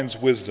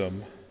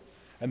wisdom,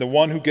 and the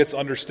one who gets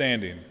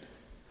understanding.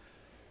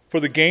 For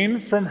the gain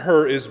from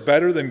her is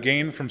better than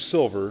gain from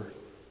silver,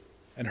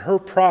 and her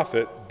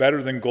profit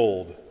better than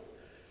gold.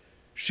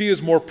 She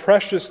is more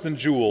precious than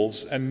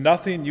jewels, and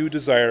nothing you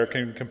desire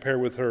can compare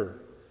with her.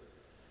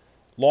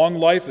 Long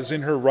life is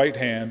in her right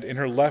hand, in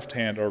her left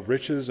hand are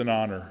riches and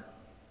honor.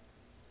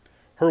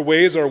 Her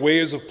ways are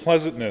ways of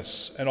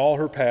pleasantness, and all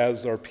her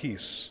paths are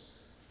peace.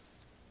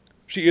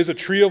 She is a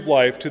tree of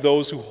life to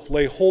those who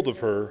lay hold of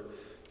her.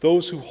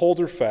 Those who hold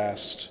her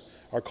fast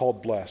are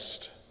called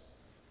blessed.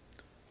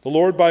 The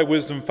Lord by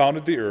wisdom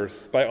founded the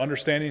earth. By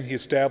understanding he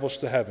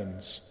established the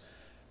heavens.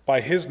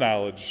 By his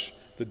knowledge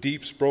the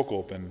deeps broke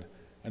open,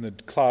 and the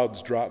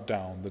clouds dropped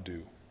down the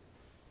dew.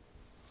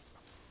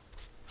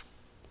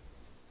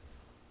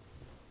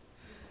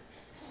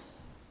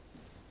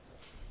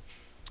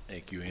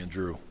 Thank you,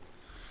 Andrew.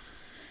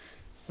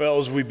 Well,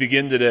 as we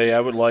begin today, I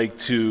would like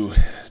to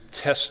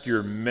test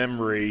your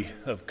memory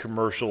of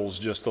commercials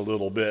just a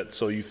little bit,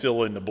 so you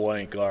fill in the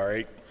blank, all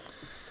right?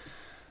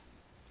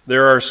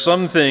 There are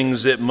some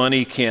things that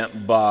money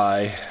can't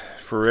buy.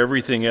 For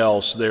everything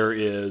else, there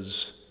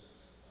is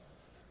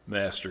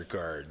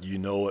MasterCard. You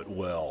know it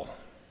well.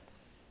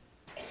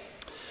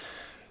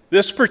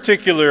 This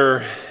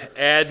particular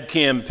ad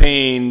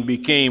campaign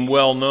became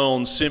well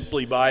known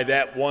simply by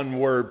that one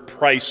word,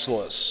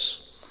 priceless.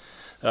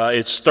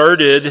 It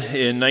started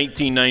in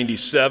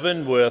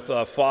 1997 with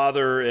a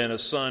father and a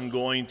son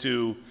going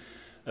to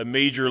a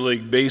Major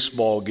League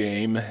Baseball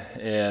game,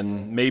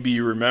 and maybe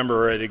you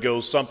remember it. It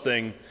goes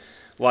something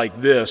like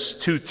this: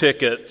 2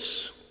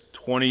 tickets,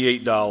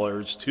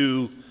 $28,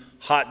 2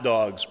 hot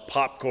dogs,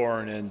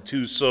 popcorn, and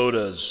 2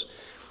 sodas,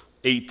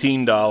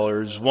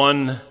 $18,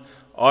 1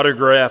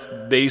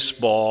 autographed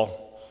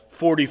baseball,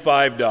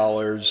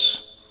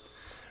 $45,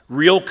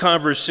 real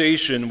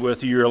conversation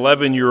with your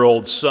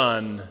 11-year-old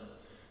son,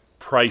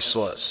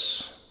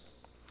 priceless.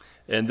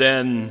 And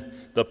then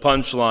the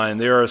punchline: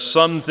 there are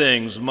some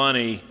things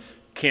money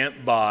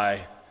can't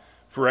buy.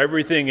 For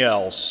everything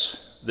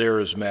else, there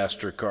is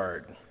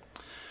MasterCard.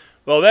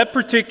 Well, that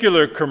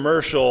particular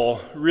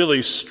commercial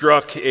really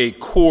struck a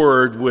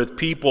chord with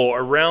people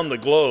around the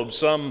globe,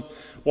 some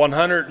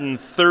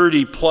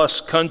 130 plus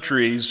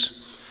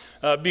countries,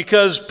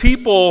 because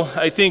people,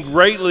 I think,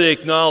 rightly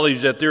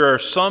acknowledge that there are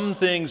some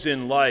things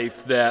in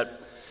life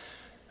that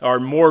are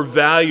more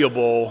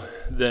valuable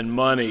than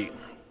money.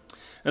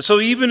 And so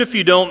even if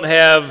you don't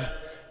have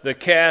the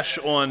cash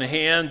on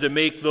hand to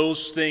make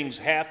those things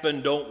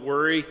happen, don't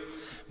worry.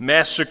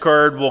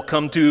 MasterCard will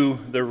come to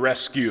the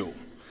rescue.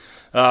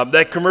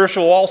 That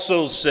commercial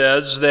also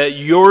says that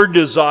your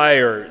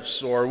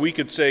desires, or we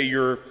could say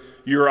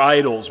your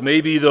idols,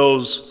 maybe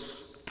those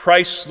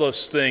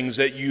priceless things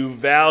that you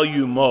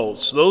value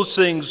most, those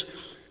things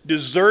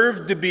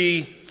deserve to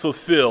be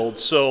fulfilled,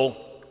 so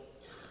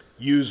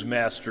use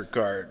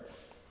MasterCard.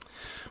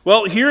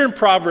 Well, here in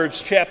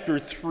Proverbs chapter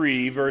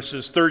 3,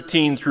 verses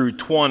 13 through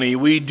 20,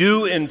 we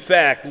do in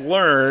fact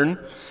learn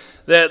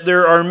that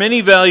there are many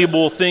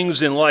valuable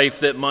things in life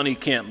that money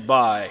can't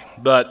buy,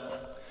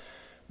 but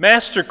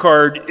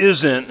MasterCard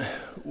isn't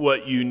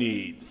what you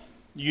need.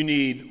 You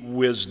need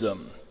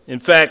wisdom. In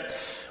fact,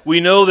 we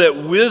know that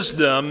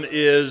wisdom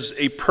is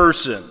a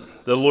person,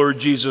 the Lord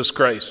Jesus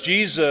Christ.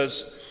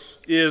 Jesus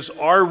is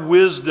our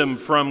wisdom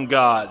from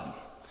God.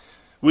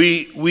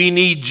 We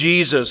need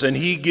Jesus, and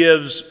he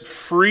gives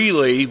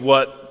freely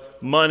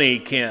what money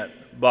can't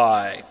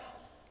buy.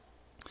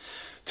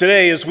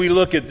 Today, as we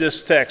look at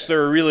this text,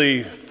 there are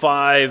really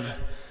 5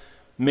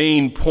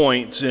 main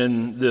points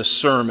in this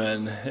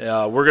sermon.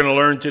 We're going to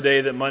learn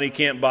today that money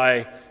can't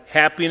buy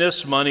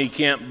happiness. Money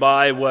can't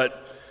buy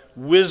what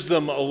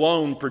wisdom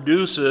alone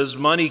produces.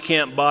 Money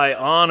can't buy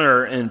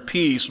honor and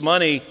peace.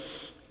 Money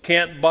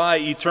can't buy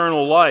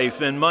eternal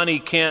life. And money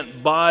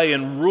can't buy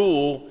and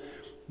rule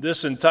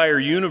this entire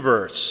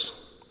universe.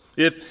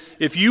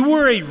 If you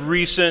were a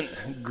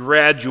recent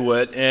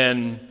graduate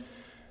and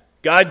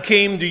God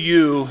came to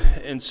you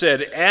and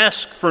said,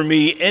 "Ask for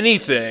me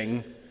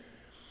anything,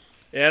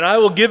 and I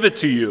will give it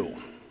to you,"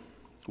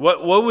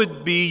 what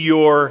would be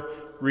your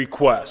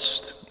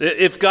request?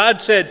 If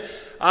God said,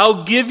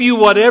 "I'll give you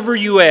whatever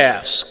you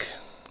ask,"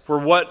 for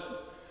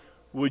what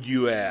would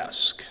you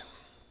ask?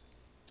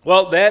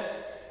 Well,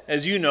 that,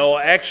 as you know,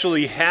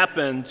 actually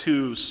happened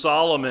to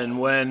Solomon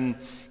when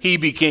he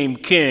became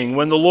king.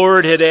 When the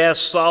Lord had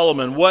asked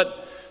Solomon,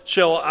 "What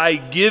shall I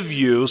give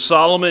you?"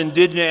 Solomon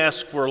didn't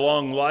ask for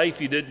long life.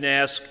 He didn't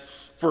ask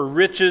for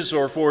riches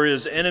or for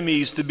his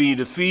enemies to be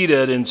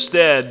defeated.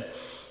 Instead,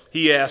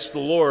 he asked the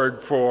Lord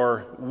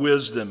for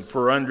wisdom,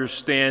 for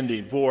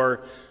understanding,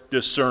 for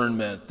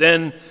discernment.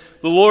 Then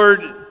the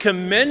Lord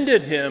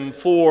commended him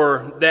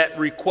for that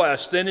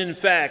request and, in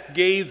fact,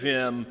 gave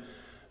him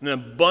an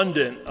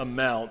abundant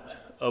amount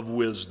of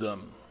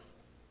wisdom.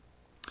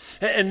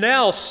 And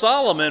now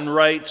Solomon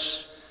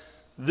writes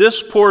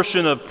this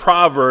portion of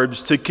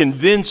Proverbs to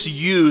convince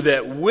you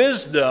that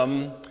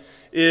wisdom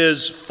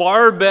is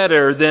far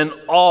better than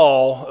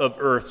all of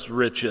earth's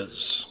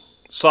riches.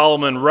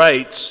 Solomon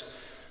writes,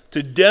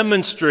 to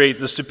demonstrate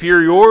the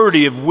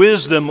superiority of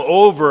wisdom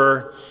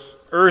over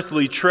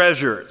earthly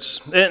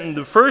treasures. And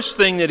the first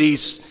thing that he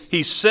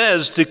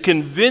says to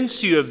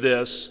convince you of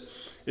this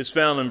is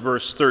found in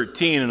verse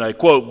 13, and I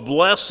quote,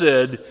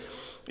 "Blessed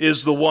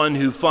is the one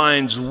who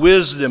finds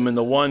wisdom and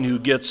the one who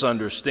gets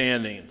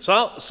understanding."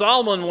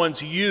 Solomon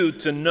wants you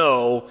to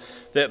know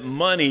that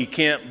money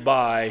can't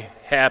buy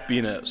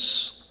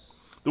happiness.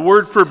 The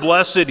word for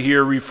blessed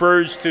here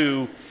refers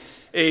to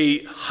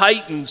a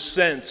heightened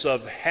sense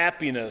of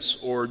happiness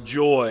or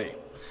joy.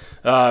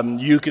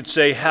 You could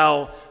say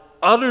how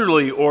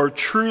utterly or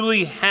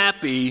truly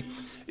happy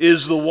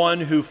is the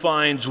one who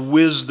finds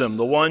wisdom,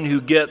 the one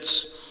who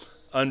gets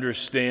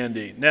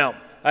understanding. Now,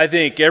 I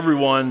think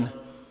everyone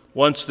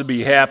wants to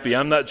be happy.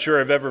 I'm not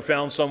sure I've ever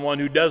found someone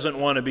who doesn't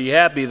want to be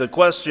happy. The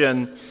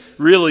question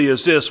really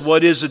is this: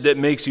 what is it that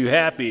makes you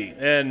happy?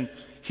 And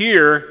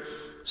here,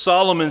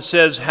 Solomon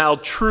says how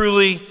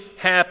truly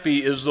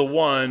happy is the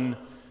one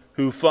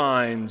who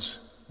finds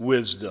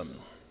wisdom.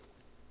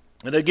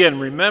 And again,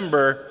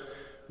 remember,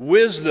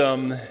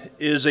 wisdom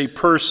is a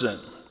person,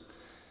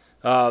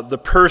 the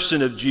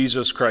person of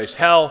Jesus Christ.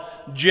 How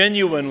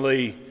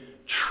genuinely,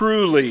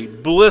 truly,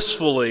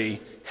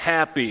 blissfully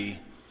happy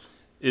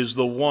is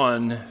the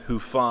one who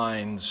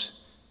finds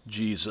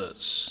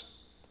Jesus.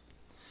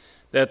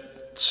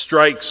 That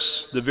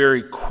strikes the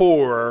very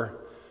core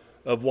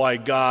of why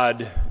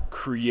God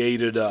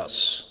created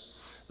us.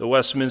 The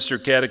Westminster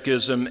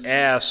Catechism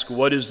asks,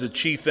 what is the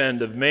chief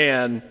end of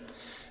man?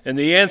 And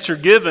the answer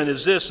given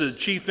is this: the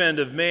chief end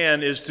of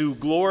man is to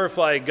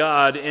glorify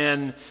God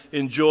and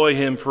enjoy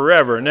Him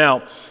forever.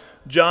 Now,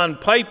 John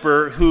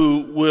Piper,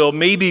 who will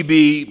maybe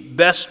be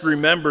best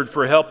remembered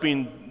for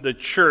helping the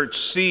church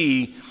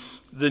see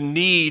the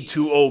need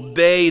to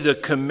obey the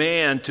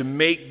command to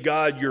make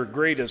God your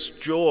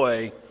greatest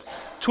joy,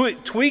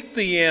 tweaked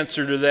the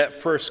answer to that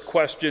first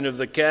question of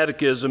the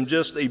Catechism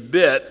just a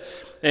bit.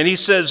 And he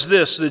says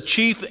this: the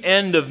chief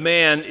end of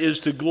man is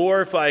to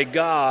glorify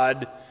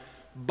God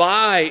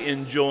by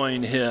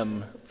enjoying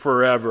Him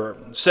forever.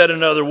 Said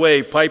another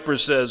way, Piper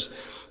says,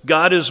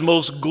 God is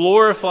most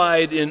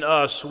glorified in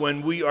us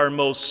when we are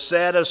most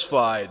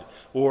satisfied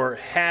or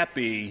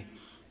happy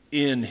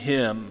in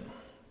Him.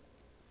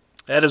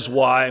 That is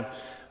why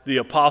the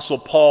Apostle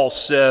Paul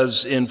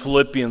says in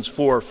Philippians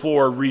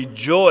 4:4,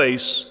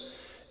 rejoice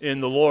in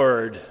the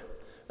Lord.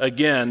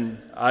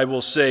 Again, I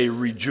will say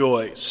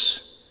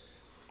rejoice.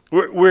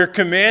 We're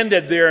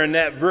commanded there in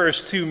that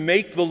verse to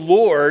make the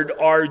Lord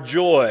our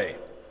joy.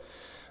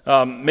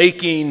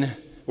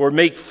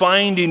 Make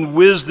finding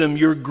wisdom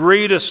your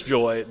greatest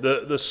joy.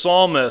 The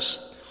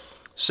psalmist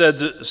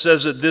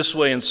says it this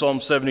way in Psalm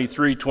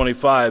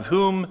 73:25,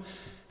 whom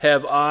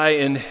have I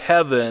in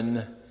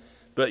heaven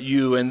but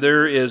you, and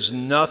there is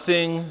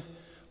nothing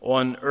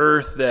on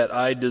earth that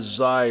I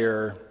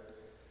desire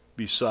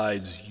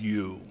besides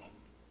you.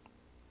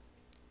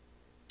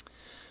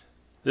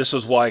 This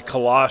is why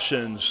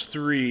Colossians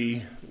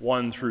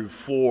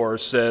 3:1-4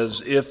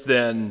 says, if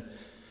then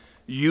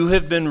you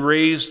have been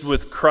raised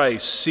with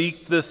Christ,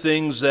 seek the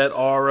things that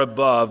are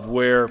above,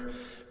 where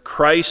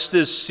Christ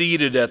is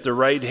seated at the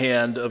right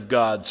hand of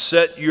God.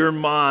 Set your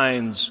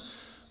minds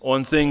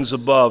on things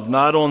above,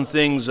 not on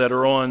things that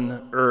are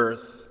on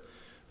earth.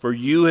 For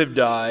you have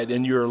died,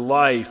 and your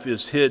life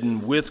is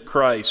hidden with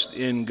Christ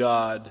in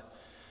God.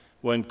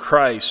 When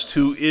Christ,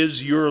 who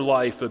is your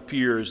life,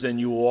 appears, then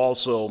you will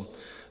also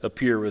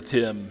appear with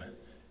Him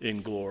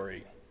in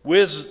glory.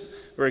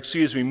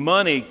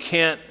 Money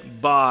can't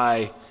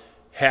buy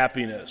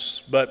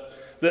happiness, but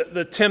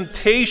the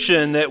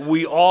temptation that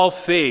we all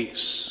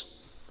face,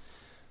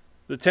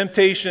 is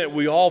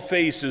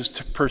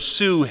to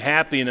pursue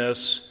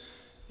happiness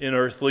in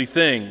earthly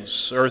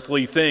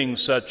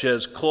things such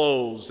as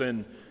clothes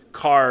and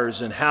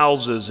cars and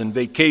houses and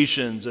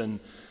vacations and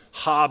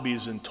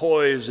hobbies and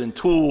toys and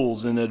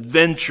tools and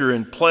adventure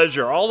and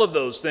pleasure. All of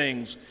those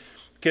things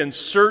can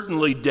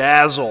certainly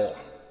dazzle.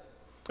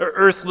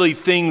 Earthly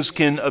things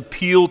can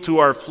appeal to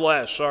our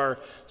flesh, our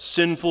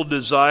sinful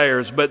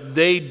desires, but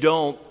they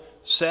don't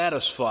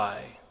satisfy.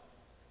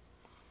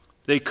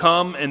 They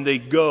come and they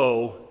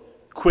go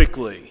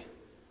quickly.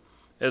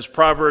 As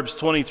Proverbs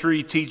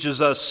 23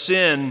 teaches us,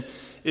 sin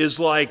is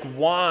like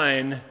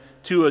wine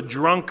to a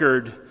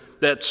drunkard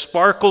that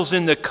sparkles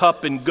in the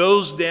cup and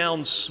goes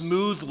down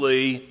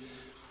smoothly,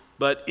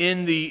 but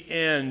in the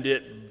end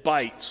it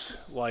bites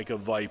like a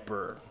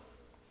viper.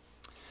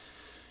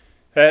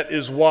 That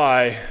is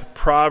why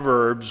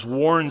Proverbs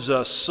warns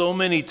us so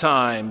many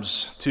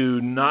times to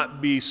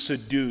not be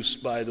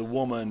seduced by the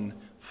woman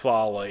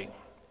folly.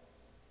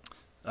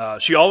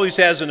 She always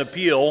has an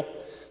appeal.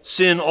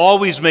 Sin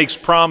always makes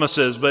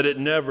promises, but it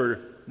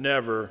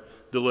never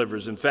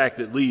delivers. In fact,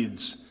 it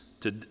leads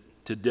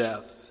to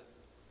death.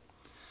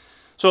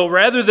 So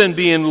rather than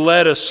being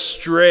led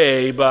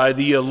astray by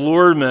the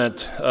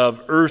allurement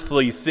of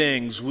earthly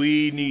things,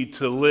 we need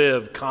to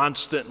live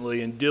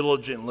constantly and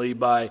diligently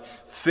by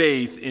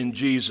faith in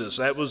Jesus.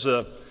 That was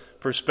a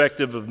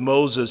perspective of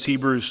Moses.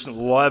 Hebrews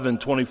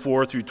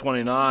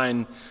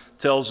 11:24-29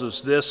 tells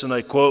us this, and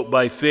I quote,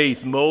 "By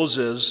faith,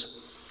 Moses,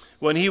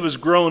 when he was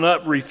grown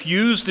up,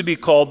 refused to be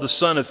called the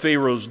son of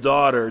Pharaoh's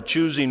daughter,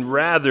 choosing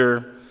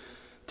rather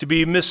to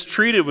be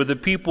mistreated with the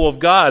people of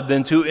God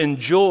than to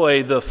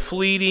enjoy the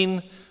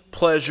fleeting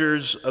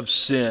pleasures of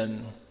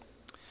sin.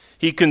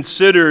 He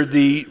considered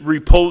the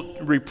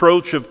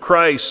reproach of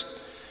Christ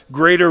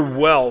greater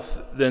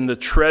wealth than the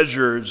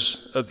treasures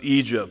of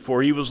Egypt,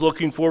 for he was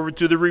looking forward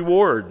to the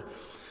reward.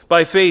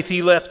 By faith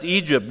he left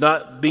Egypt,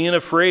 not being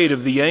afraid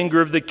of the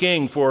anger of the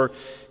king, for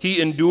he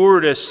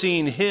endured as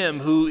seeing him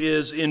who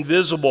is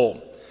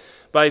invisible.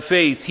 By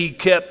faith he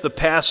kept the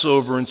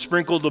Passover and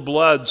sprinkled the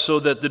blood so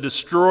that the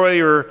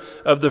destroyer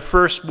of the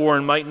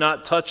firstborn might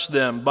not touch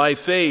them. By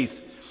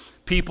faith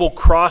people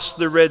crossed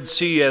the Red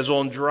Sea as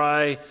on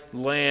dry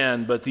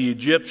land, but the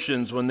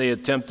Egyptians, when they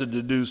attempted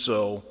to do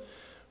so,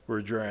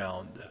 were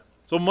drowned."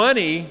 So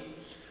money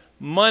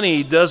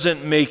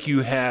doesn't make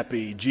you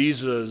happy.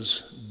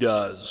 Jesus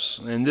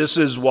does. And this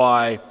is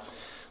why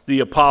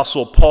the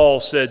Apostle Paul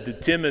said to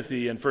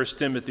Timothy in 1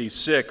 Timothy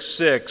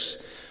 6:6,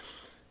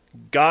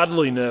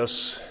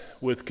 "Godliness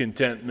with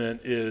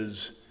contentment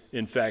is,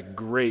 in fact,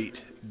 great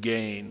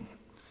gain."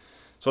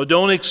 So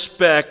don't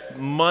expect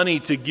money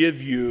to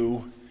give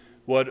you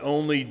what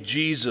only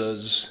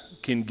Jesus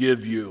can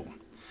give you.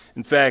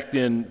 In fact,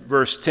 in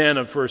verse 10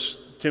 of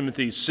 1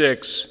 Timothy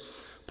 6,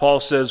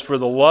 Paul says, "For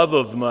the love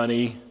of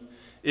money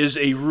is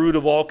a root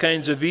of all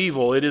kinds of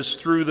evil. It is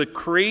through this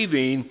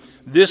craving,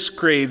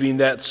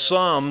 that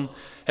some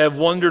have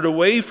wandered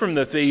away from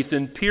the faith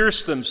and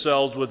pierced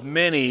themselves with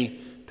many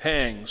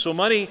pangs." So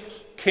money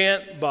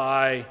can't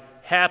buy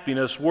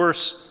happiness.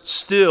 Worse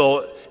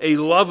still, a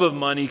love of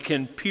money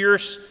can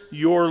pierce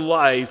your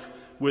life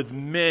with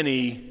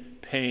many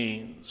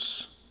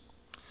pains.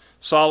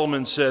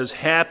 Solomon says,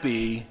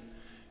 "Happy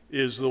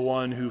is the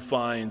one who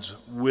finds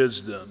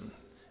wisdom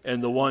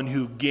and the one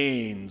who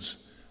gains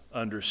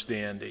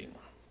understanding."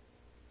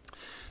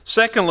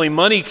 Secondly,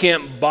 money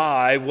can't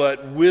buy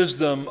what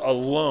wisdom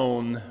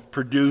alone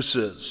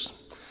produces.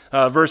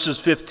 Verses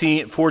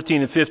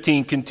 14 and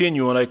 15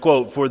 continue, and I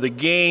quote, "For the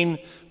gain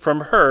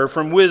from her,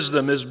 from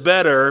wisdom, is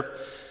better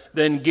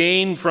than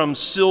gain from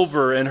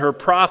silver, and her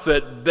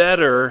profit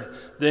better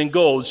than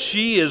gold.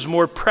 She is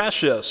more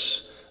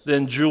precious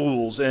than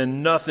jewels,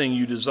 and nothing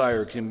you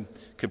desire can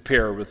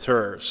compare with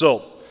her."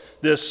 So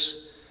this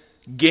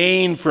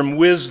gain from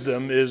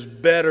wisdom is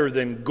better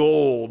than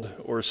gold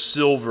or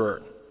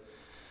silver.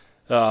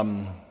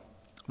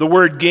 The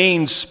word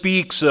gain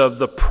speaks of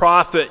the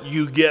profit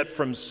you get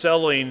from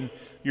selling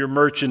your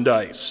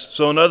merchandise.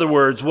 So in other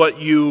words,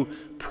 what you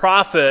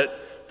profit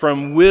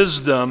from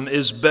wisdom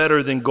is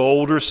better than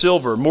gold or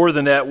silver. More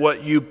than that,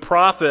 what you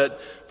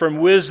profit from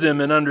wisdom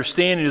and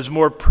understanding is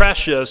more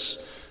precious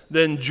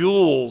than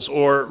jewels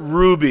or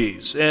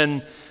rubies.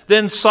 And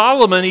then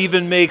Solomon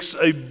even makes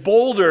a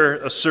bolder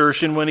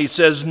assertion when he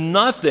says,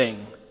 nothing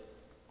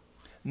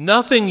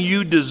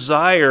you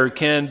desire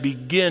can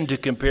begin to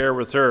compare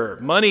with her.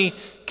 Money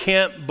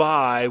can't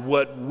buy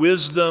what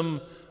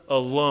wisdom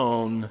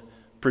alone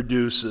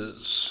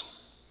produces.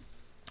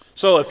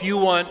 So if you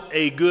want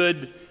a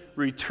good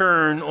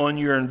return on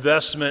your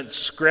investment,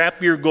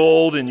 scrap your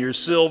gold and your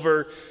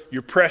silver,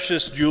 your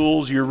precious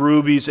jewels, your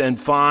rubies, and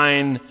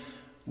find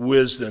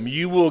wisdom.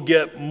 You will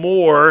get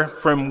more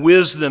from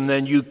wisdom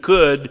than you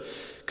could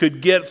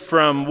get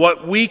from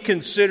what we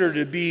consider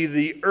to be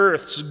the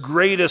earth's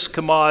greatest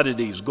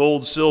commodities,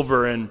 gold,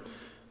 silver, and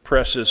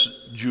precious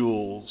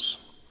jewels.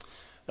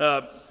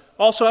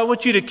 Also, I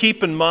want you to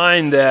keep in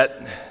mind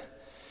that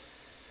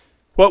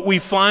what we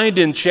find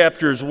in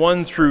chapters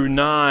 1 through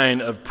 9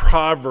 of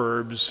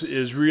Proverbs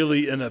is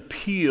really an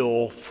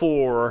appeal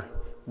for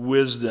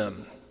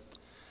wisdom.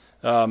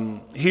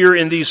 Here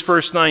in these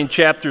first 9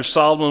 chapters,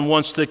 Solomon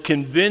wants to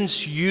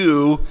convince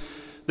you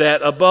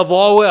that above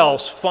all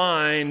else,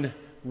 find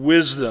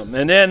wisdom.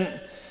 And then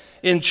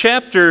in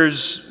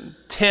chapters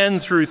 10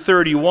 through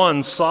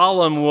 31,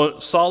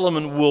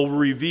 Solomon will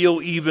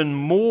reveal even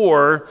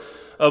more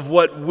of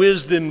what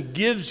wisdom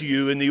gives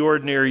you in the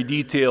ordinary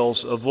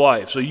details of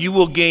life. So you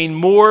will gain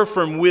more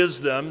from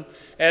wisdom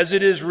as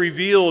it is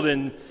revealed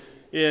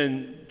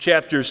in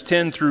chapters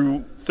 10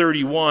 through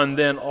 31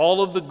 than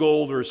all of the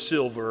gold or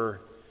silver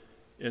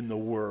in the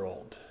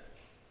world.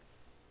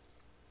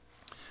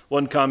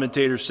 One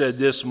commentator said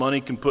this: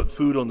 money can put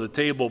food on the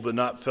table, but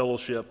not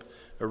fellowship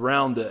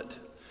around it.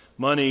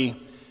 Money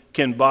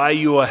can buy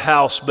you a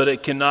house, but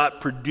it cannot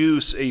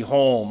produce a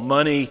home.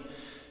 Money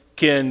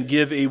can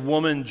give a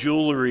woman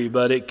jewelry,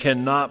 but it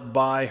cannot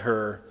buy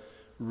her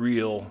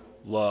real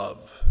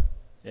love.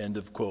 End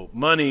of quote.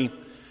 Money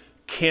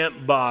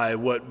can't buy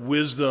what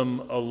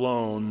wisdom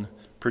alone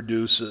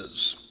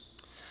produces.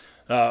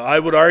 I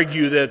would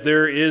argue that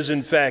there is,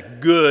 in fact,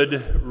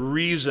 good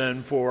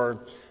reason for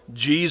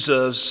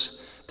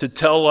Jesus to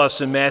tell us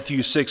in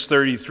Matthew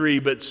 6:33,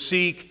 but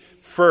seek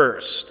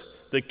first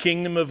the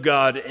kingdom of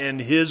God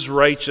and his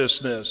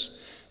righteousness,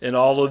 and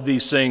all of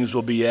these things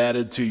will be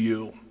added to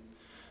you.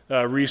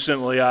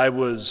 Recently, I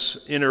was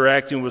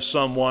interacting with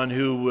someone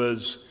who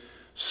was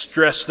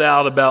stressed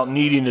out about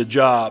needing a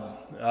job.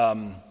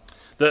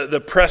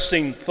 The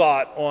pressing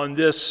thought on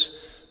this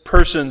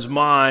person's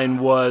mind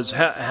was,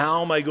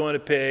 how am I going to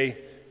pay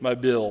my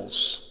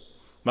bills?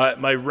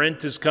 My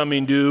rent is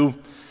coming due.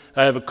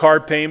 I have a car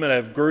payment. I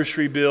have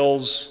grocery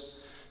bills.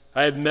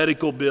 I have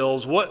medical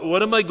bills.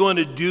 What am I going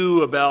to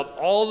do about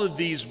all of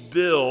these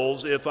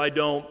bills if I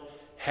don't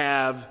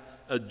have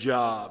a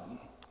job?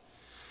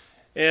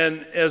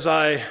 And as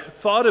I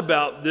thought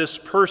about this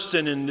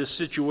person in this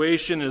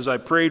situation, as I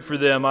prayed for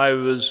them, I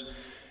was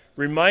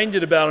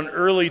reminded about an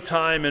early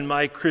time in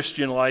my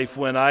Christian life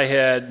when I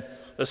had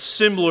a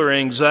similar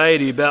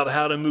anxiety about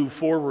how to move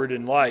forward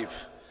in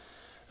life.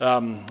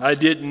 I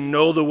didn't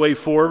know the way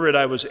forward.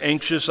 I was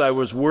anxious. I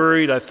was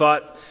worried. I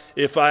thought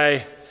if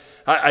I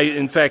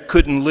in fact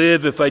couldn't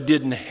live if I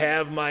didn't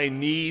have my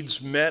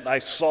needs met. I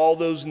saw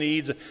those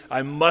needs.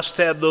 I must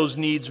have those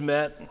needs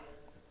met.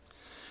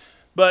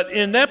 But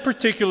in that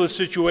particular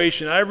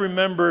situation, I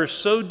remember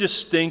so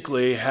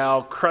distinctly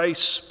how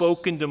Christ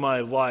spoke into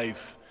my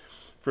life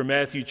from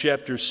Matthew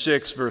chapter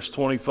 6, verse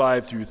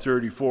 25 through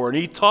 34. And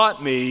he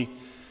taught me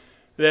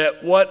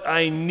that what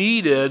I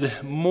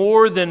needed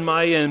more than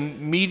my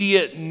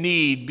immediate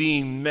need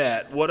being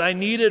met, what I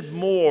needed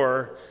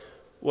more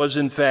was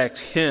in fact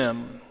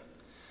him.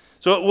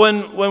 So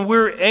when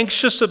we're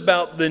anxious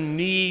about the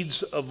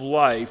needs of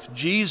life,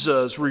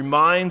 Jesus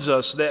reminds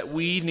us that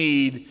we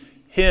need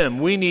him.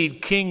 We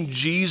need King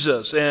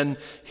Jesus and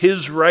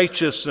his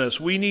righteousness.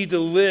 We need to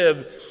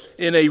live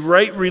in a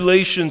right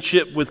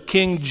relationship with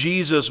King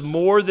Jesus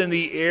more than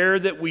the air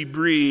that we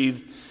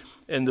breathe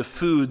and the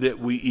food that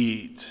we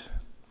eat.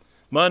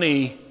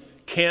 Money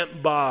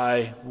can't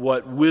buy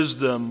what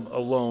wisdom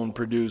alone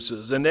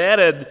produces. And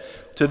added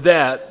to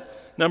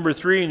that, number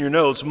 3 in your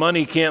notes,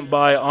 money can't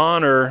buy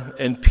honor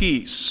and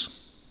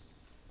peace.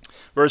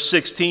 Verse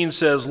 16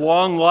 says,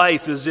 long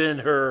life is in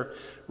her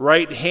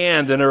right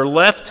hand, and her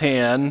left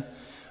hand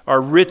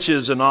are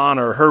riches and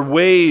honor. Her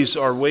ways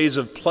are ways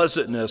of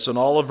pleasantness, and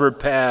all of her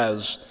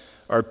paths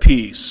are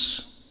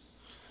peace.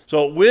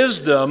 So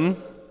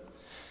wisdom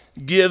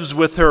gives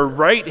with her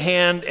right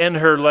hand and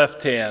her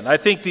left hand. I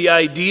think the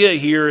idea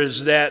here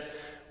is that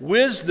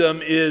wisdom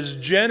is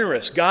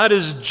generous. God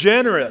is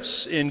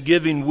generous in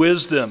giving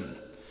wisdom.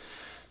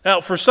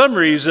 Now, for some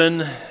reason,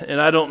 and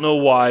I don't know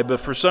why, but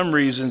for some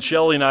reason,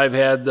 Shelley and I have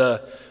had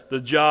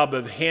the job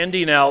of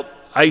handing out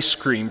ice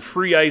cream,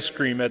 free ice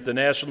cream at the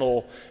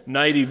National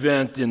Night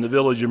event in the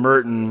village of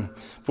Merton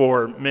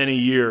for many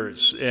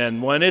years.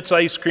 And when it's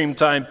ice cream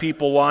time,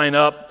 people line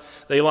up.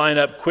 They line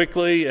up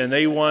quickly, and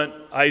they want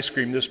ice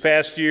cream. This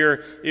past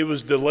year, it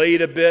was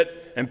delayed a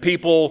bit, and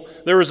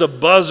there was a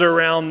buzz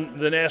around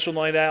the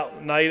National Night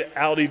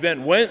Out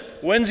event.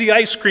 When's the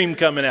ice cream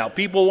coming out?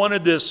 People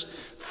wanted this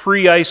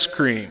free ice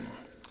cream.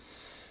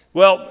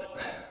 Well,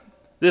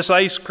 this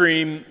ice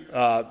cream,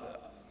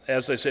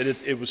 as I said,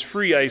 it was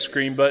free ice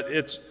cream, but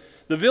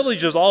the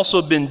village has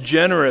also been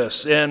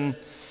generous. And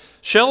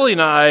Shelley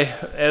and I,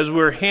 as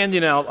we're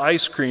handing out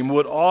ice cream,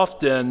 would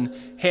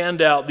often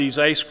hand out these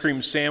ice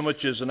cream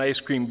sandwiches and ice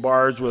cream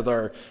bars with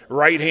our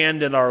right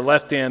hand and our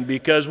left hand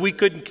because we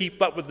couldn't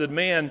keep up with the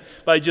demand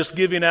by just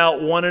giving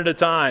out one at a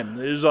time.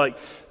 It was like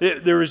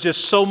there was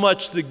just so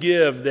much to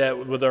give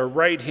that with our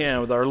right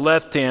hand, with our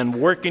left hand,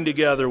 working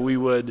together, we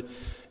would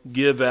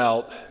give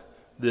out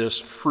this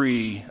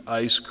free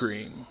ice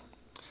cream.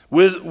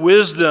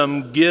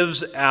 Wisdom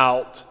gives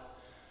out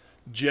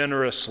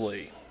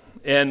generously.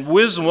 And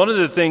wisdom, one of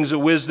the things that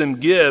wisdom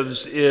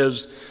gives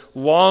is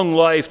long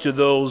life to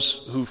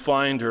those who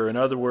find her. In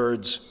other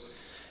words,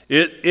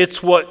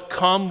 it's what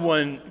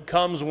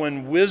comes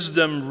when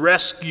wisdom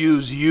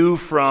rescues you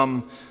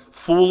from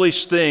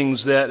foolish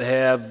things that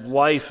have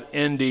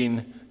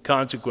life-ending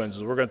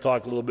consequences. We're going to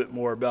talk a little bit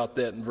more about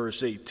that in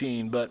verse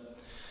 18. But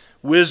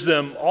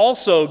wisdom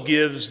also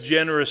gives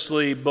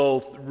generously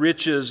both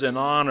riches and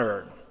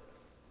honor.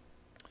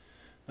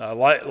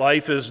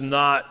 Life is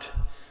not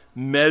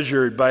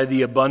measured by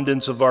the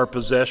abundance of our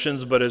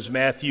possessions, but as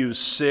Matthew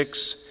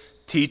 6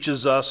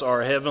 teaches us,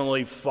 our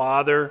Heavenly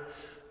Father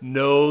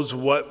knows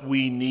what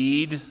we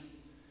need.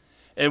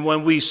 And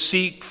when we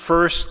seek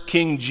first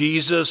King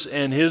Jesus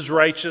and his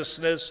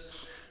righteousness,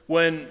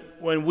 when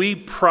we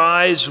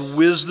prize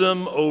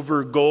wisdom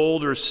over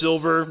gold or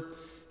silver,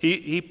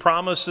 he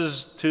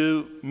promises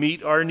to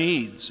meet our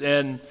needs.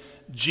 And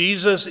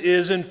Jesus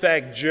is in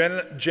fact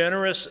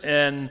generous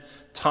and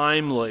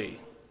timely.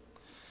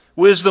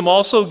 Wisdom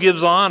also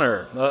gives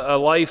honor. A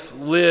life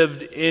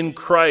lived in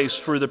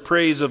Christ for the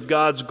praise of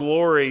God's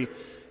glory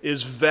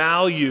is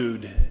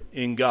valued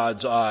in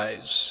God's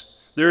eyes.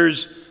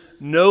 There's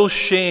no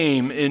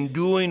shame in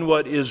doing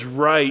what is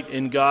right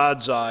in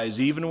God's eyes,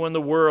 even when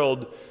the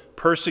world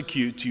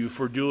persecutes you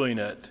for doing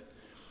it.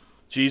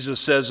 Jesus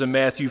says in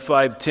Matthew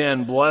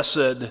 5:10,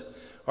 "Blessed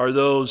are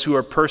those who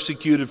are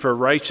persecuted for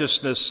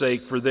righteousness'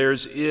 sake, for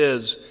theirs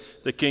is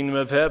the kingdom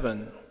of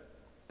heaven."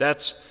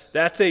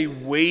 That's a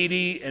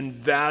weighty and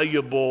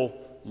valuable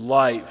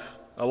life,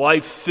 a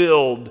life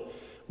filled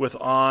with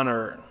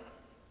honor.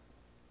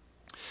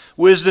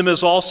 Wisdom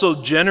is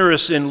also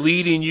generous in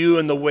leading you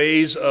in the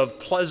ways of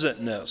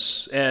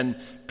pleasantness, and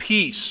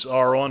peace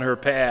are on her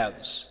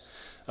paths.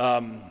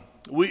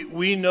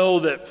 We know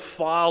that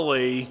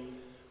folly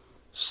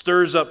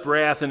stirs up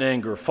wrath and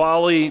anger.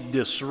 Folly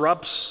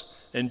disrupts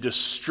and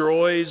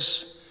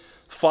destroys.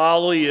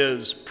 Folly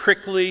is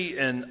prickly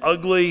and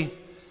ugly.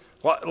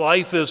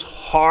 Life is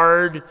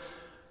hard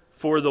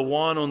for the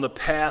one on the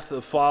path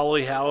of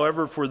folly.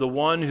 However, for the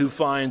one who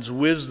finds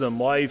wisdom,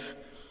 life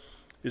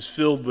is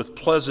filled with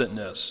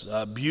pleasantness,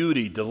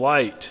 beauty,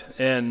 delight,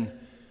 and,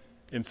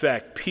 in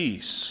fact,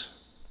 peace.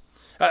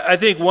 I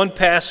think one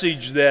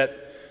passage that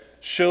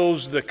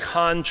shows the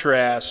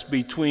contrast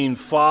between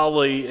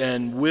folly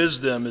and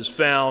wisdom is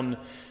found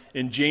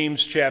in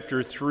James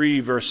chapter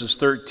 3, verses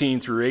 13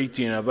 through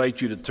 18. I invite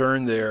you to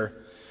turn there.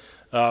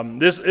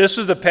 This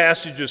is a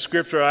passage of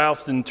Scripture I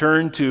often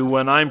turn to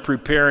when I'm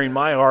preparing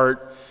my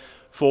heart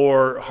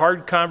for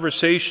hard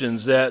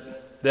conversations that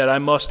I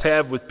must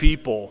have with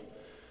people.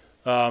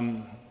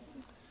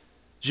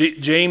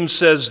 James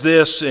says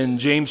this in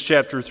James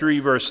chapter 3,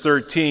 verse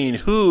 13,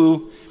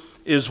 "Who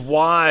is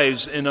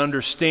wise and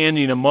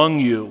understanding among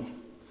you?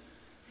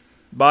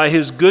 By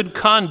his good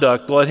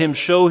conduct let him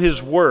show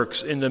his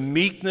works in the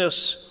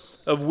meekness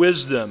of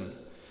wisdom.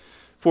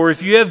 For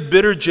if you have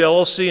bitter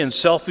jealousy and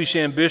selfish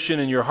ambition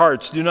in your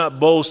hearts, do not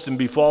boast and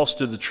be false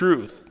to the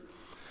truth.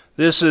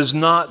 This is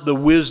not the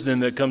wisdom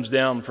that comes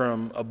down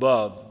from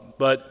above,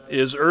 but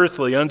is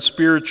earthly,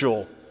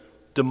 unspiritual,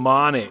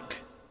 demonic.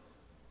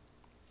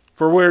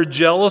 For where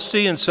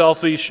jealousy and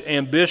selfish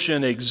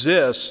ambition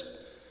exist,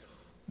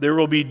 there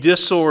will be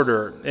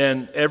disorder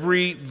and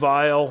every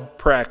vile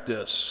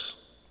practice.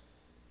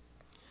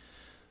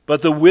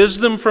 But the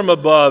wisdom from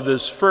above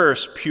is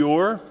first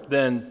pure,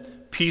 then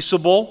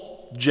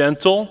peaceable,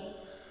 gentle,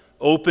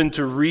 open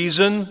to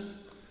reason,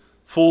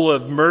 full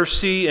of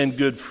mercy and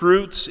good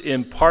fruits,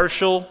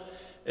 impartial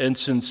and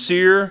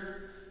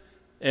sincere,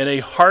 and a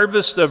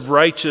harvest of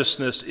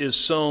righteousness is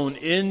sown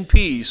in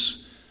peace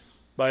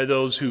by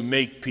those who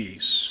make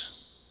peace."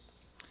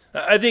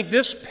 I think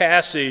this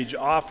passage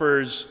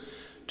offers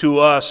to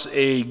us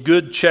a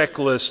good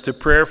checklist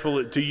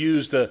to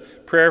use to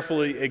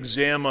prayerfully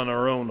examine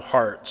our own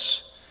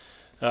hearts.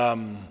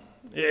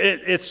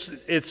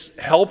 It's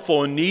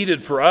helpful and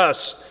needed for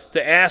us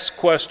to ask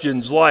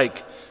questions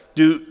like,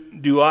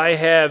 do I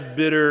have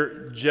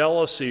bitter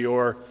jealousy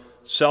or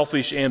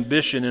selfish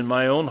ambition in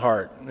my own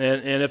heart?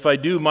 And if I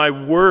do, my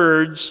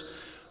words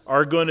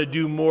are going to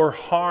do more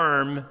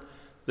harm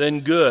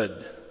than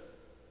good.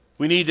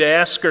 We need to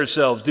ask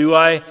ourselves, do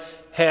I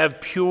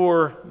have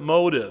pure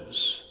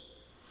motives?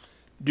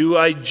 Do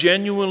I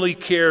genuinely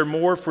care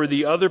more for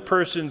the other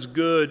person's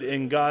good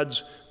and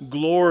God's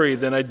glory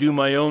than I do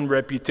my own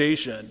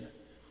reputation?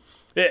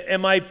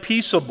 Am I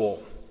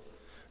peaceable?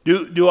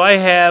 Do I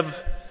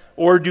have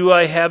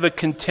a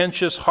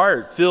contentious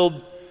heart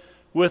filled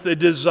with a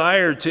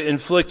desire to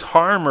inflict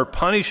harm or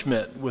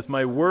punishment with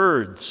my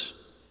words?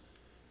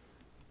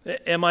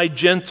 Am I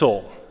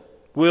gentle?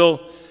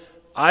 Will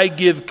I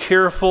give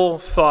careful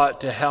thought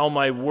to how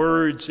my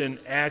words and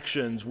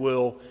actions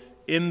will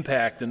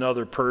impact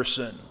another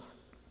person?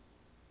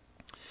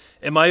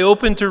 Am I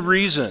open to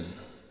reason?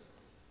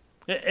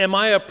 Am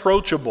I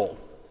approachable?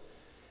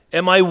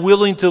 Am I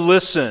willing to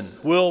listen?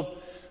 Will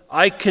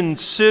I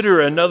consider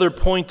another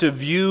point of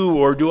view,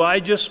 or do I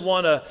just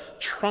want to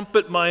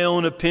trumpet my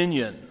own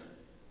opinion?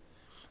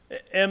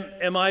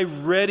 Am I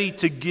ready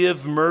to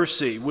give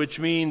mercy, which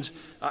means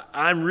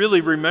I'm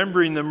really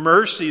remembering the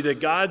mercy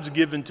that God's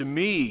given to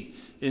me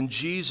in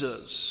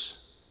Jesus?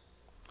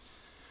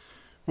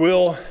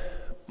 Will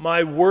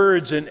my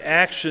words and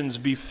actions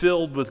be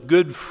filled with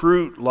good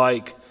fruit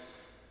like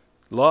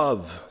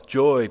love,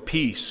 joy,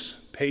 peace,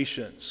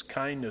 patience,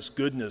 kindness,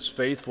 goodness,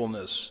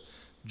 faithfulness,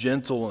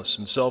 gentleness,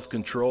 and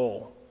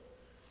self-control?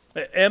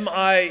 Am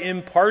I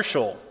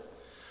impartial,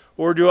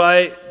 or do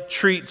I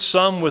treat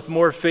some with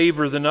more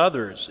favor than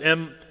others?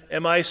 Am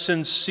I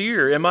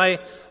sincere? Am I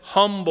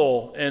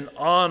humble and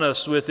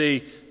honest with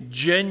a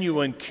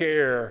genuine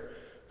care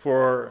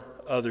for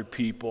other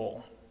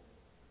people?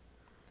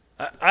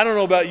 I don't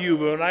know about you,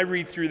 but when I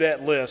read through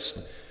that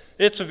list,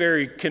 it's a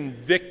very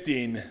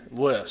convicting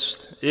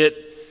list.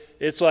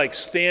 It's like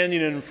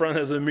standing in front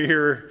of the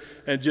mirror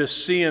and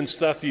just seeing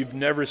stuff you've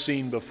never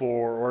seen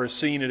before, or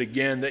seeing it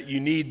again that you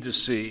need to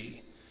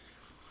see.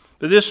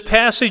 But this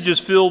passage is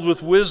filled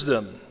with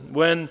wisdom.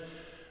 When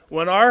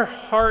our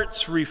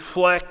hearts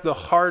reflect the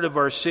heart of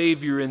our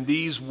Savior in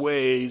these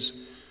ways,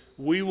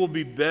 we will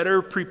be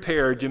better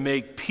prepared to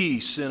make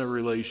peace in a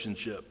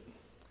relationship.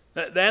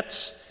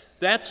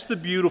 That's the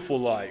beautiful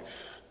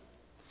life.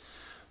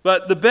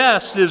 But the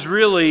best is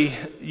really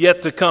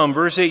yet to come.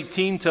 Verse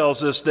 18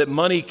 tells us that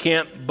money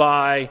can't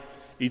buy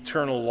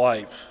eternal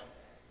life.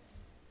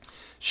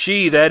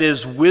 She, that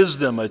is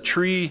wisdom,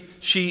 she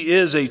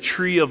is a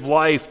tree of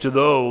life to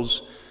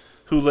those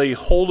who lay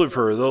hold of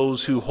her.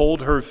 Those who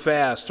hold her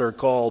fast are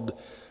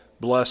called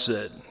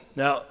blessed.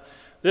 Now,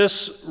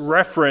 this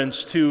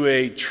reference to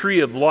a tree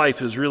of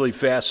life is really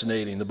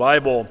fascinating. The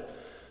Bible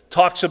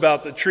talks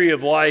about the tree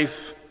of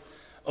life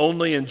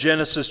only in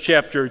Genesis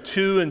chapter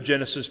 2 and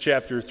Genesis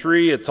chapter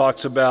 3. It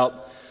talks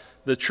about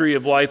the tree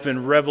of life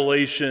in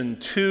Revelation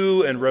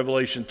 2 and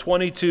Revelation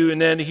 22,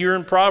 and then here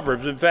in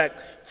Proverbs. In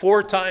fact,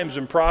 4 times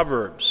in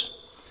Proverbs.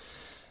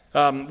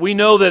 We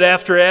know that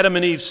after Adam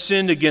and Eve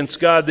sinned against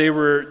God, they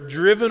were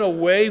driven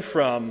away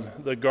from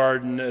the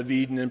Garden of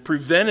Eden and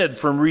prevented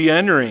from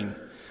re-entering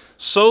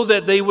so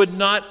that they would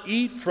not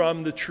eat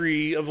from the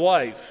tree of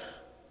life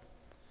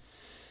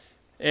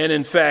and,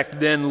 in fact,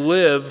 then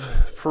live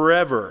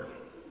forever.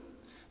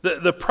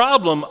 The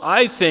problem,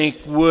 I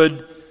think,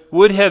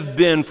 would have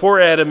been for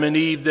Adam and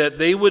Eve that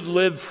they would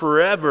live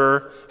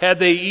forever had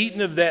they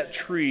eaten of that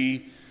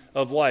tree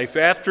of life.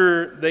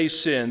 After they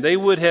sinned, they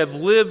would have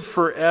lived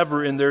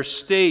forever in their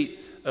state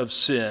of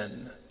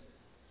sin.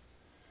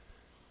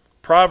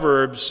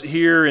 Proverbs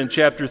here in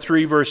chapter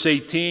 3, verse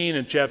 18,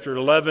 and chapter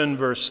 11,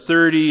 verse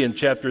 30, and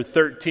chapter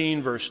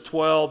 13, verse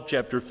 12,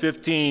 chapter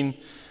 15,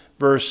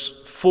 verse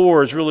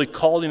 4 is really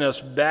calling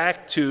us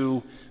back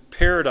to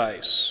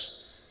paradise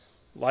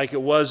like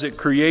it was at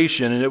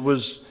creation, and it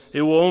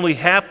will only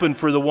happen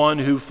for the one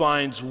who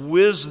finds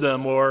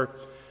wisdom or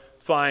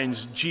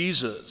finds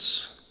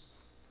Jesus.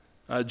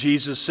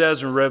 Jesus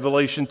says in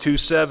Revelation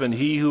 2:7,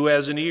 "He who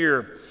has an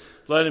ear,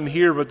 let him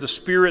hear what the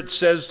Spirit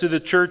says to the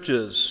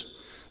churches.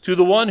 To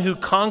the one who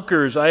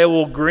conquers, I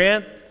will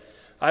grant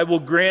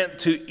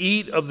to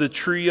eat of the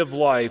tree of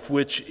life,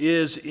 which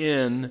is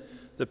in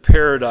the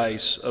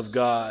paradise of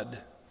God."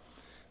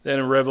 Then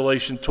in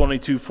Revelation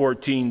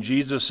 22:14,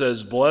 Jesus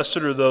says, "Blessed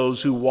are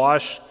those who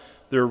wash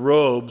their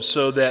robes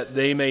so that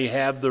they may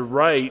have the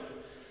right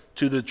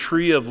to the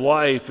tree of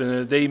life and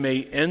that they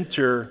may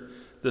enter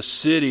the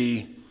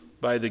city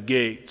by the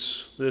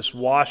gates." This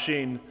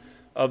washing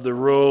of the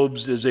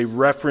robes is a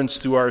reference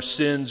to our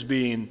sins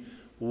being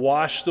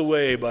washed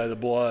away by the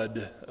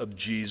blood of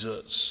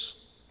Jesus.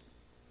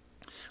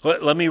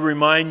 Let me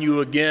remind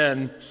you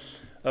again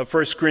of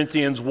 1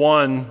 Corinthians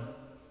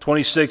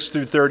 1:26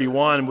 through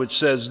 31, which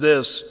says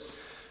this,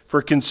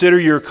 "For consider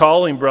your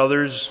calling,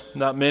 brothers.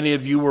 Not many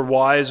of you were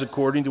wise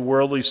according to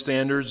worldly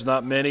standards.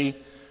 Not many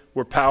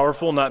were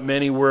powerful. Not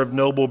many were of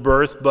noble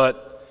birth.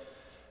 But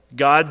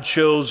God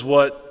chose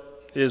what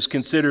is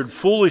considered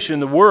foolish in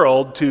the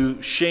world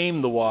to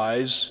shame the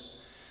wise.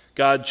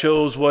 God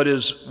chose what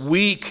is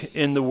weak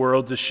in the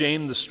world to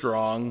shame the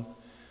strong.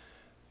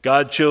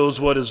 God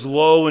chose what is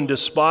low and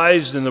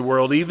despised in the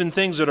world, even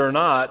things that are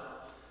not,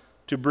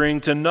 to bring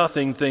to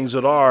nothing things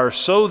that are,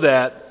 so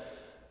that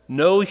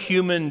no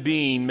human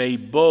being may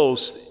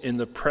boast in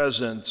the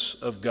presence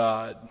of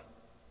God.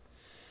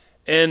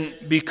 And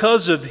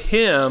because of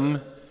him,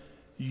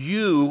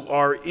 you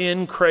are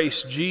in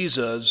Christ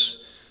Jesus,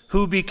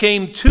 who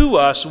became to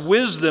us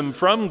wisdom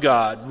from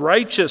God,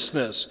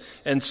 righteousness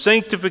and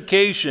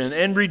sanctification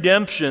and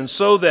redemption,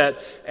 so that,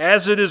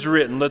 as it is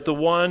written, let the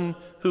one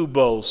who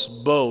boasts,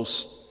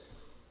 boast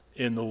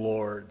in the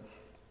Lord."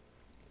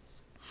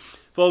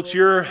 Folks,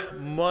 your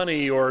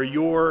money or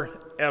your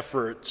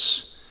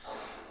efforts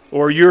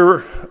or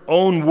your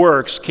own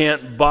works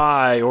can't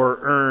buy or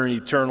earn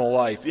eternal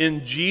life.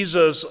 In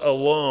Jesus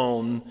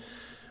alone,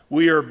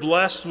 we are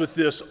blessed with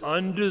this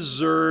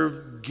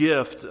undeserved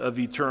gift of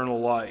eternal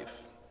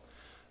life.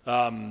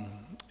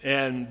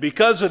 And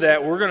because of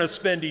that, we're going to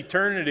spend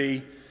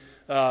eternity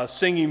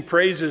singing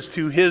praises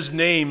to his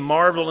name,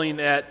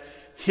 marveling at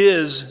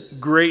his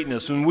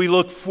greatness. And we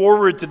look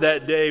forward to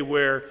that day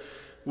where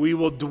we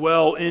will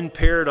dwell in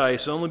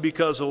paradise only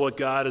because of what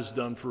God has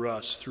done for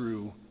us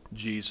through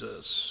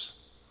Jesus.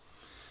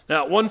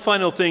 Now, one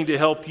final thing to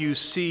help you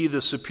see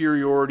the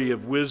superiority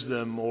of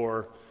wisdom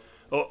or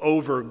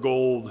over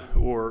gold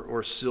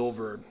or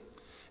silver.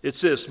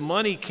 It's this: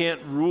 money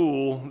can't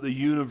rule the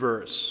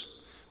universe.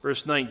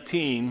 Verse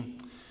 19,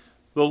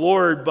 "The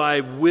Lord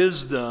by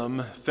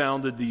wisdom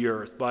founded the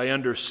earth. By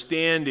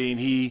understanding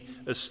he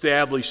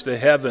established the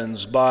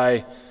heavens.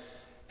 By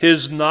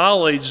his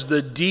knowledge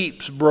the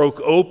deeps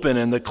broke open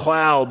and the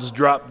clouds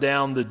dropped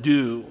down the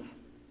dew."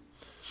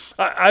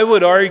 I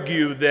would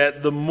argue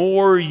that the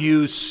more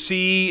you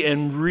see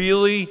and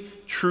really,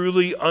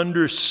 truly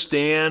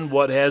understand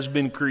what has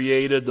been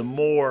created, the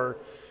more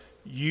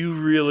you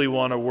really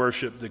want to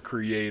worship the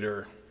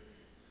Creator.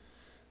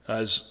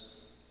 As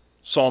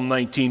Psalm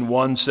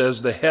 19:1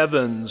 says, "The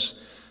heavens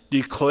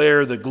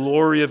declare the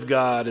glory of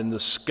God, and the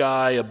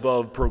sky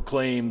above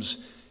proclaims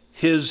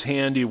his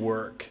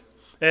handiwork."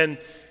 And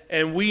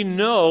we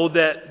know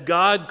that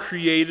God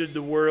created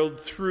the world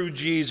through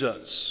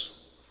Jesus,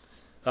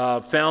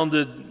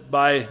 founded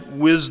by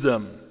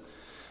wisdom.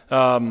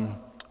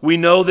 We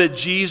know that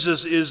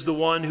Jesus is the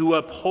one who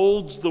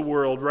upholds the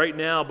world right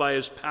now by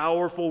his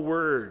powerful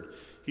word.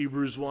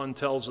 Hebrews 1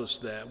 tells us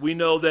that. We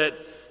know that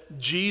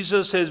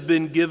Jesus has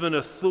been given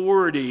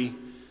authority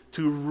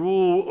to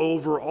rule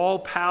over all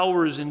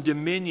powers and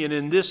dominion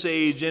in this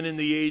age and in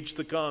the age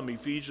to come,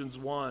 Ephesians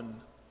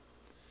 1.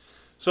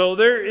 So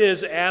there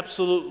is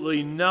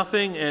absolutely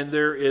nothing and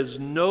there is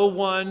no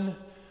one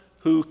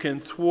who can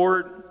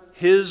thwart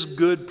his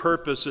good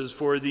purposes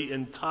for the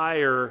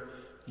entire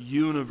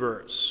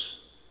universe.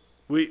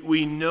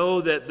 We know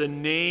that the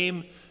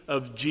name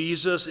of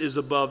Jesus is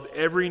above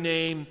every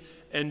name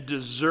and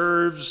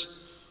deserves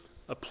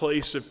a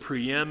place of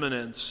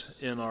preeminence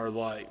in our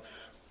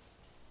life.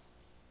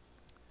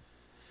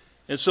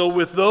 And so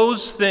with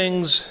those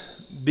things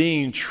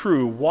being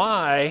true,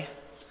 why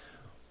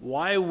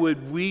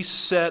would we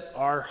set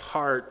our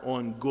heart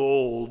on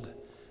gold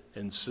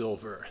and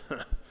silver?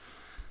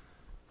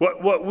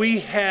 What we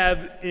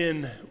have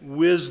in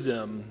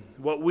wisdom,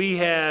 what we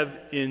have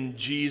in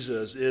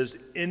Jesus is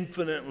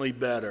infinitely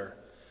better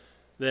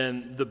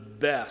than the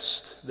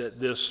best that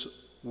this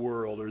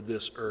world or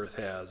this earth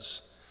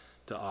has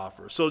to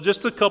offer. So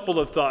just a couple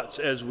of thoughts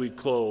as we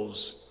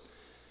close.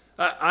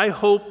 I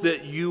hope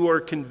that you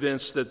are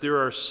convinced that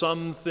there are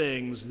some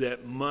things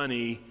that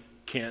money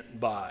can't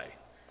buy.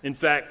 In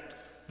fact,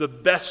 the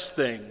best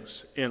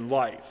things in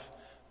life,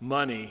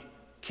 money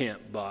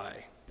can't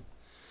buy.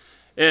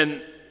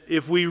 And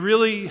if we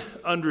really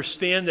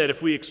understand that,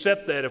 if we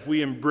accept that, if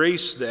we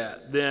embrace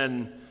that,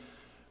 then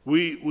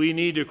we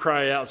need to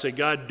cry out and say,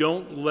 God,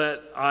 don't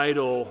let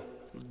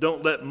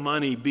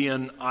money be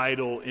an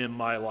idol in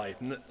my life.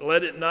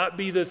 Let it not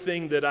be the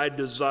thing that I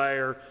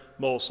desire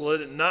most.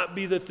 Let it not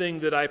be the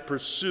thing that I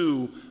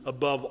pursue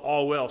above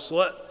all else.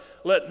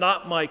 Let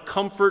not my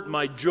comfort,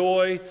 my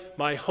joy,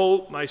 my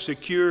hope, my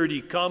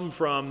security come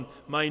from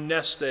my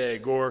nest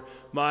egg or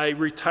my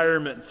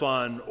retirement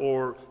fund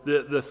or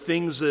the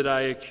things that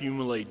I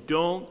accumulate.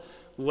 Don't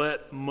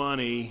let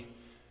money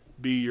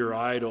be your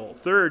idol.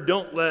 Third,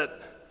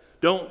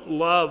 don't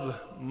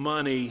love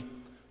money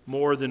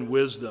more than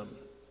wisdom.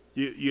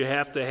 You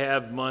have to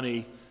have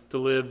money to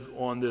live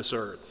on this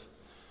earth.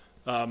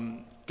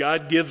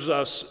 God gives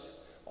us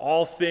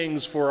all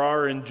things for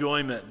our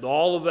enjoyment.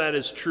 All of that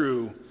is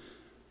true.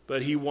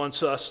 But he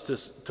wants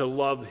us to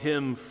love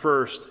him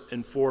first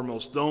and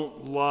foremost.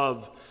 Don't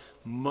love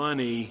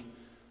money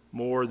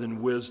more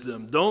than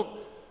wisdom.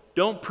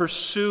 Don't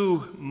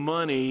pursue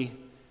money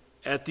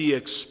at the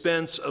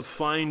expense of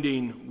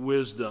finding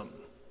wisdom.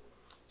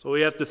 So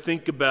we have to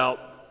think about,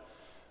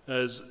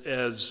 as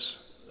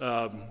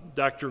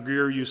Dr.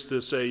 Greer used to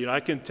say,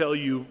 I can tell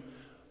you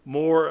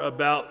more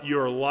about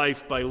your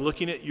life by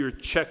looking at your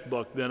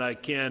checkbook than I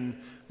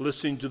can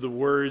listening to the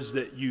words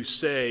that you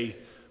say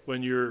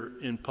when you're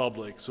in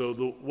public. So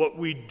what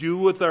we do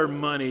with our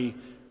money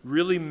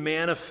really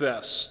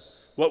manifests,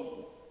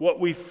 what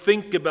we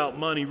think about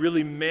money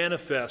really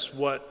manifests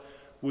what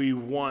we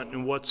want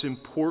and what's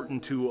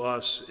important to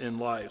us in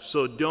life.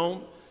 So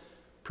don't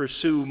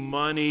pursue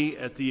money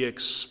at the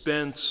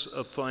expense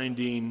of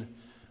finding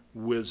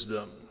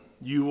wisdom.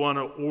 You want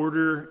to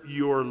order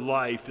your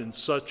life in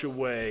such a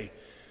way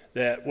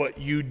that what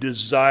you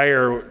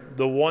desire,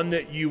 the one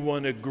that you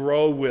want to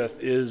grow with,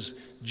 is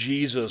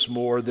Jesus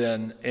more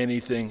than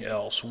anything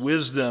else.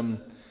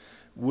 Wisdom,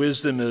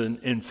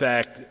 in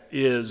fact,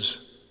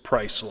 is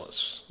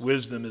priceless.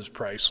 Wisdom is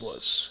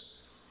priceless.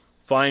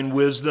 Find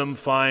wisdom,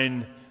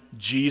 find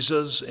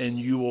Jesus, and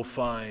you will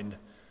find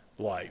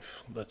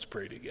life. Let's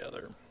pray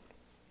together.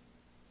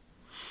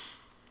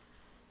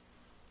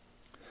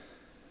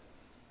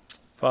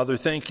 Father,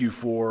 thank you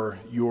for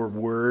your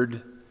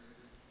word.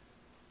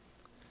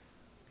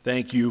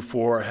 Thank you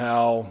for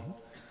how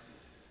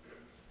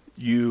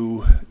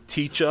you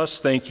teach us.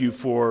 Thank you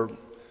for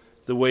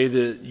the way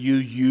that you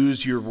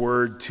use your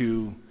word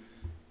to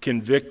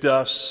convict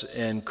us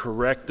and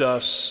correct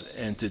us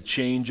and to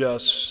change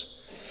us.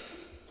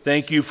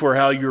 Thank you for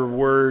how your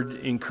word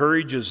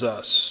encourages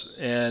us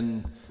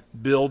and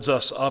builds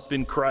us up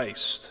in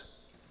Christ.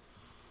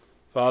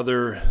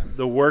 Father,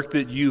 the work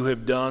that you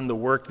have done, the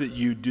work that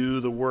you do,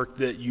 the work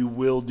that you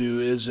will do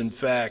is in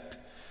fact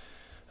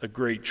a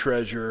great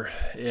treasure,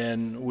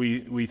 and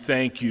we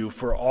thank you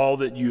for all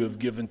that you have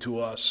given to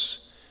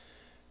us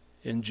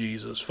in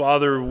Jesus.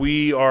 Father,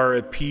 we are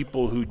a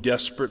people who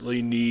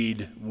desperately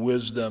need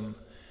wisdom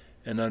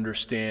and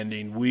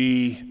understanding.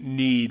 We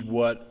need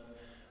what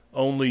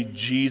only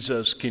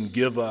Jesus can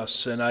give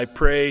us, and I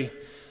pray,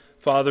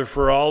 Father,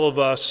 for all of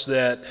us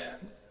that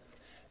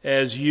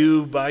as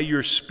you, by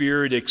your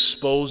Spirit,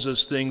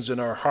 exposes things in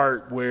our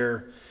heart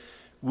where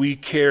we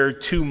care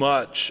too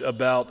much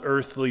about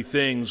earthly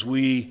things.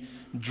 We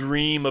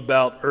dream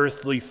about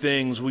earthly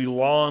things. We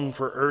long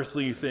for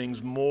earthly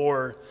things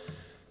more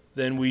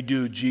than we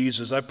do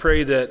Jesus. I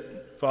pray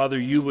that, Father,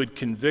 you would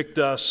convict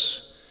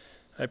us.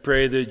 I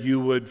pray that you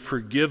would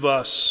forgive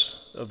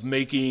us of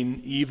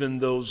making even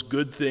those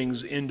good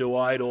things into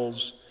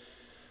idols.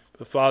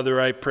 But, Father,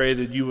 I pray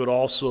that you would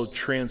also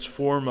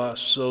transform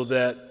us so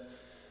that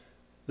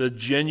the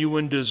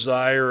genuine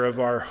desire of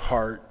our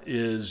heart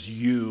is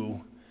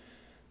you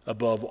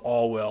above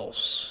all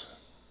else.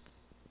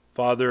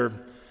 Father,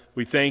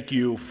 we thank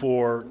you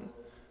for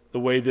the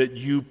way that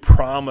you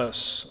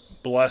promise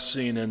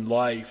blessing and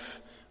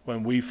life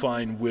when we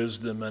find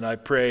wisdom, and I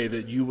pray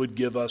that you would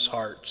give us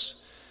hearts,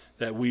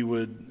 that we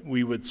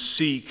would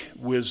seek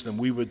wisdom,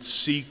 we would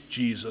seek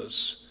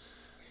Jesus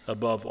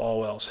above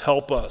all else.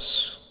 Help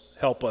us,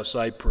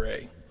 I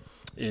pray,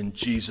 in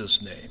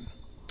Jesus' name.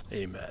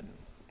 Amen.